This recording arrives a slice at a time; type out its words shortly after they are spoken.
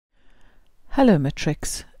Hello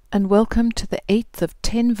Matrix, and welcome to the 8th of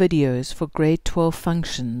 10 videos for Grade 12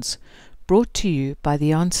 functions, brought to you by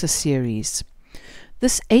the Answer series.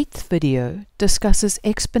 This 8th video discusses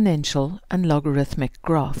exponential and logarithmic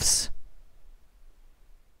graphs.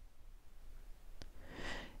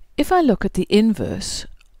 If I look at the inverse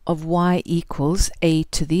of y equals a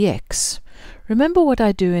to the x, remember what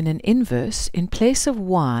I do in an inverse. In place of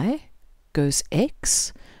y goes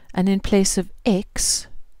x, and in place of x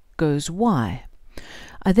goes y.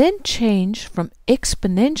 I then change from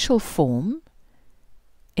exponential form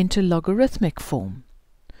into logarithmic form,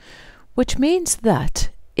 which means that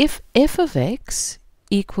if f of x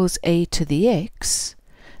equals a to the x,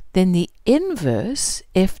 then the inverse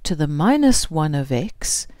f to the minus 1 of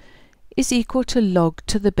x is equal to log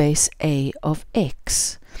to the base a of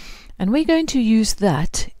x. And we're going to use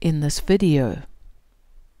that in this video.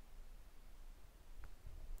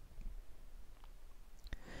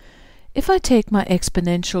 If I take my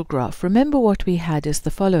exponential graph, remember what we had is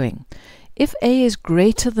the following. If a is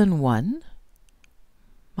greater than 1,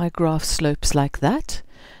 my graph slopes like that.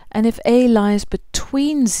 And if a lies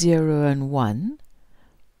between 0 and 1,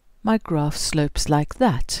 my graph slopes like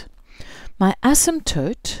that. My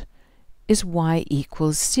asymptote is y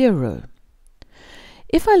equals 0.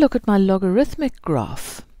 If I look at my logarithmic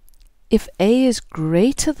graph, if a is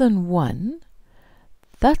greater than 1,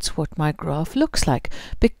 that's what my graph looks like,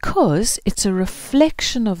 because it's a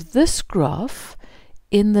reflection of this graph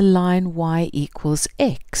in the line y equals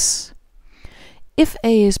x. If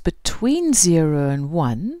a is between 0 and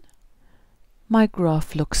 1, my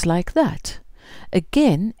graph looks like that.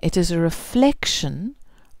 Again, it is a reflection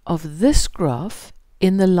of this graph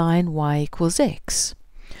in the line y equals x.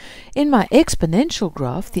 In my exponential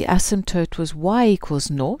graph, the asymptote was y equals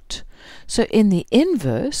 0, so in the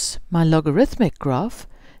inverse, my logarithmic graph,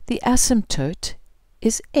 the asymptote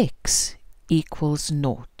is x equals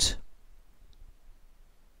 0.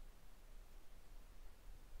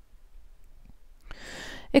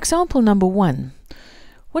 Example number 1.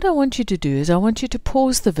 What I want you to do is I want you to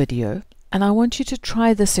pause the video and I want you to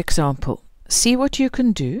try this example. See what you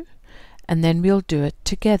can do, and then we'll do it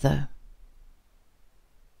together.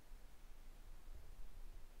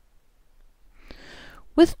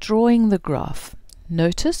 With drawing the graph,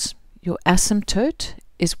 notice your asymptote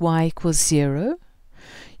is y equals 0.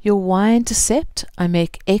 Your y-intercept, I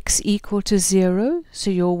make x equal to 0,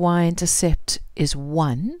 so your y-intercept is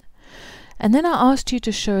 1. And then I asked you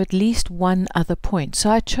to show at least one other point.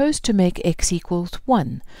 So I chose to make x equals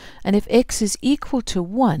 1. And if x is equal to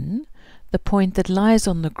 1, the point that lies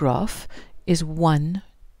on the graph is 1,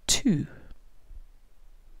 2.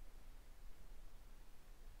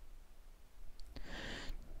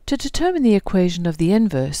 To determine the equation of the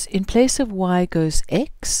inverse, in place of y goes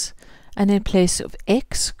x, and in place of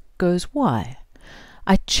x goes y.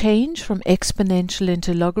 I change from exponential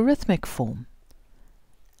into logarithmic form.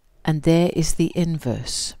 And there is the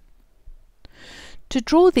inverse. To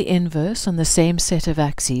draw the inverse on the same set of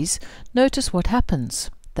axes, notice what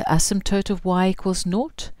happens. The asymptote of y equals 0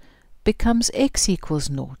 becomes x equals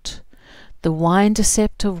 0. The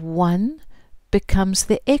y-intercept of 1 becomes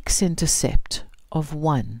the x-intercept of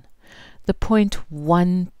 1. The point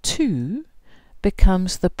 1, 2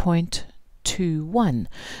 becomes the point 2, 1,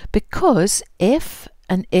 because f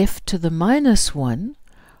and f to the minus 1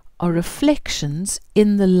 are reflections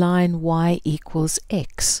in the line y equals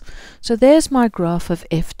x. So there's my graph of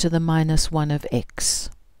f to the minus 1 of x.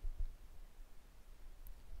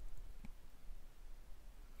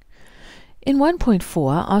 In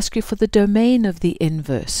 1.4, I ask you for the domain of the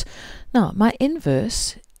inverse. Now, my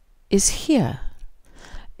inverse is here.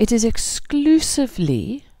 It is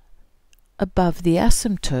exclusively above the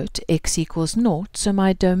asymptote, x equals 0, so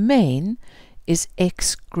my domain is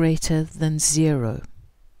x greater than 0.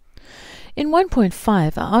 In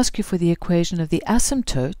 1.5, I ask you for the equation of the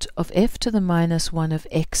asymptote of f to the minus 1 of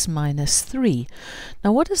x minus 3.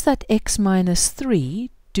 Now, what does that x minus 3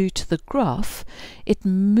 do to the graph? It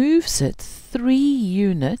moves it 3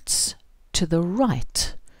 units to the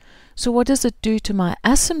right. So what does it do to my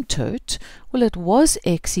asymptote? Well, it was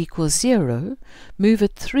x equals 0, move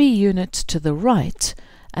it 3 units to the right,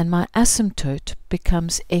 and my asymptote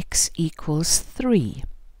becomes x equals 3.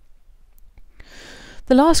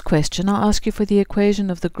 The last question, I ask you for the equation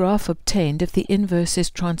of the graph obtained if the inverse is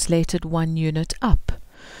translated 1 unit up.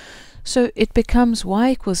 So it becomes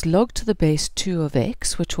y equals log to the base 2 of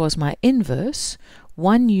x, which was my inverse.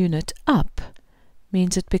 1 unit up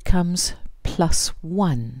means it becomes plus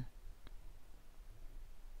 1.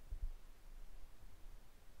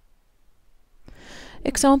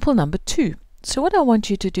 Example number 2. So what I want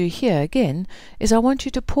you to do here again is I want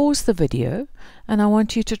you to pause the video and I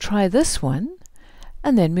want you to try this one,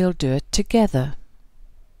 and then we'll do it together.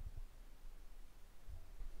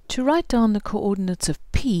 To write down the coordinates of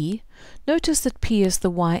P, notice that P is the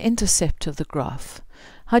y-intercept of the graph.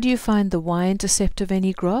 How do you find the y-intercept of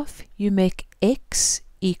any graph? You make x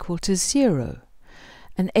equal to 0.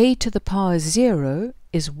 And a to the power 0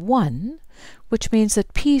 is 1, which means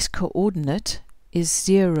that P's coordinate is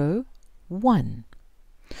 0, 1.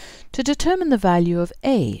 To determine the value of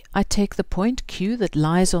a, I take the point Q that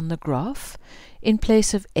lies on the graph. In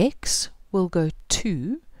place of x, we'll go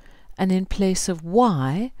 2, and in place of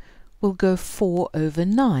y, we'll go 4 over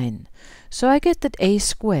 9. So I get that a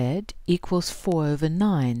squared equals 4 over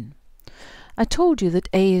 9. I told you that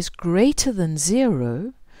a is greater than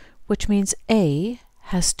 0, which means a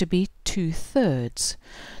has to be 2/3.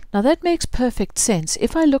 Now that makes perfect sense.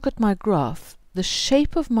 If I look at my graph, the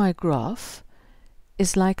shape of my graph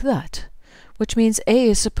is like that, which means a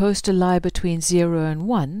is supposed to lie between 0 and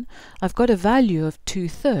 1. I've got a value of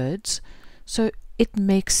 2/3, so it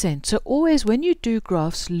makes sense. So always when you do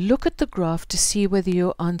graphs, look at the graph to see whether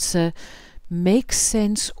your answer makes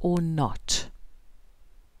sense or not.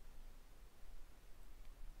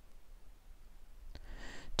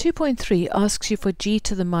 (2.3) asks you for g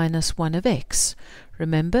to the minus 1 of x.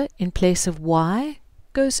 Remember, in place of y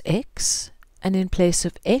goes x, and in place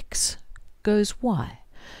of x goes y.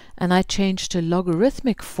 And I change to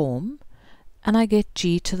logarithmic form, and I get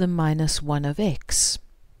g to the minus 1 of x.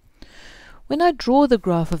 When I draw the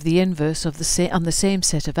graph of the inverse of on the same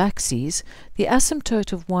set of axes, the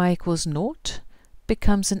asymptote of y equals 0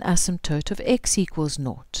 becomes an asymptote of x equals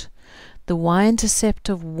 0. The y-intercept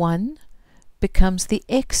of 1 becomes the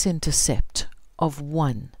x-intercept of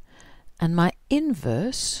 1. And my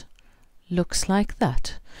inverse looks like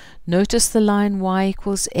that. Notice the line y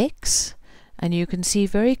equals x, and you can see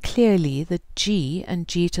very clearly that g and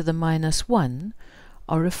g to the minus 1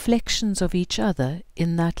 are reflections of each other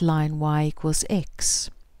in that line y equals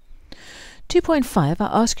x. 2.5,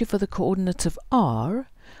 I ask you for the coordinates of r,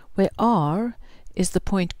 where r is the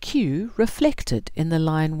point Q reflected in the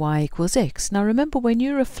line y equals x. Now remember, when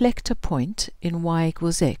you reflect a point in y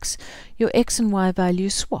equals x, your x and y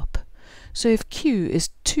values swap. So if Q is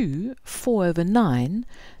 2, 4 over 9,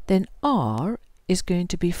 then r is going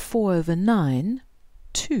to be 4 over 9,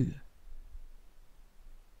 2.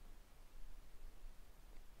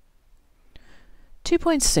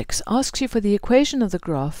 (2.6) asks you for the equation of the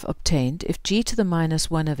graph obtained if g to the minus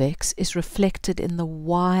 1 of x is reflected in the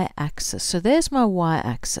y-axis. So there's my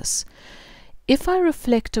y-axis. If I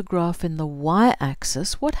reflect a graph in the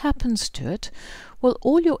y-axis, what happens to it? Well,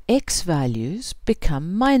 all your x values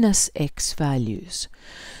become minus x values.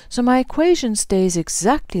 So my equation stays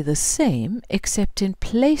exactly the same, except in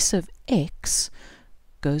place of x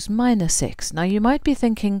goes minus x. Now you might be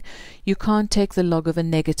thinking you can't take the log of a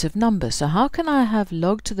negative number, so how can I have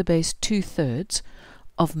log to the base 2/3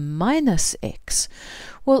 of minus x?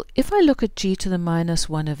 Well, if I look at g to the minus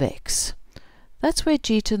 1 of x, that's where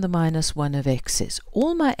g to the minus 1 of x is.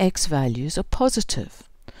 All my x values are positive.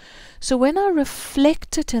 So when I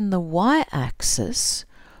reflect it in the y-axis,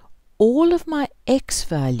 all of my x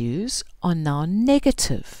values are now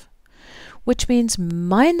negative, which means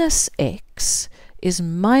minus x is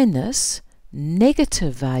minus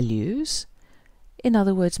negative values. In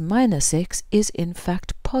other words, minus x is in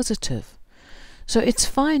fact positive. So it's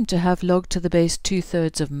fine to have log to the base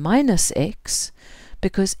 2/3 of minus x,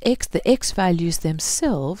 because the x values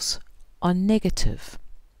themselves are negative.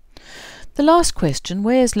 The last question,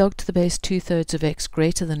 where is log to the base 2/3 of x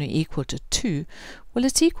greater than or equal to 2? Well,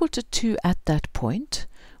 it's equal to 2 at that point.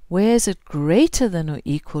 Where is it greater than or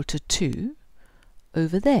equal to 2?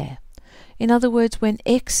 Over there. In other words, when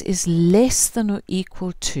x is less than or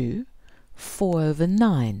equal to 4 over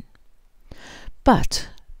 9. But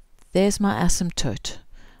there's my asymptote.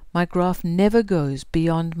 My graph never goes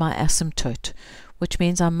beyond my asymptote, which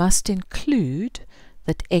means I must include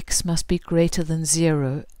that x must be greater than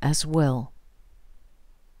 0 as well.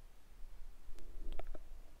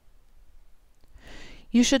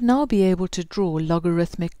 You should now be able to draw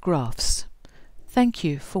logarithmic graphs. Thank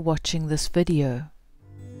you for watching this video.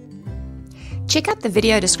 Check out the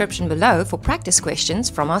video description below for practice questions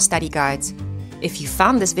from our study guides. If you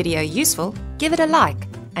found this video useful, give it a like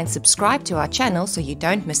and subscribe to our channel so you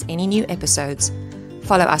don't miss any new episodes.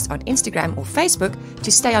 Follow us on Instagram or Facebook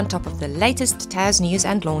to stay on top of the latest TAS news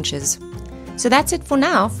and launches. So that's it for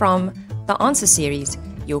now from the Answer Series,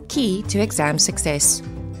 your key to exam success.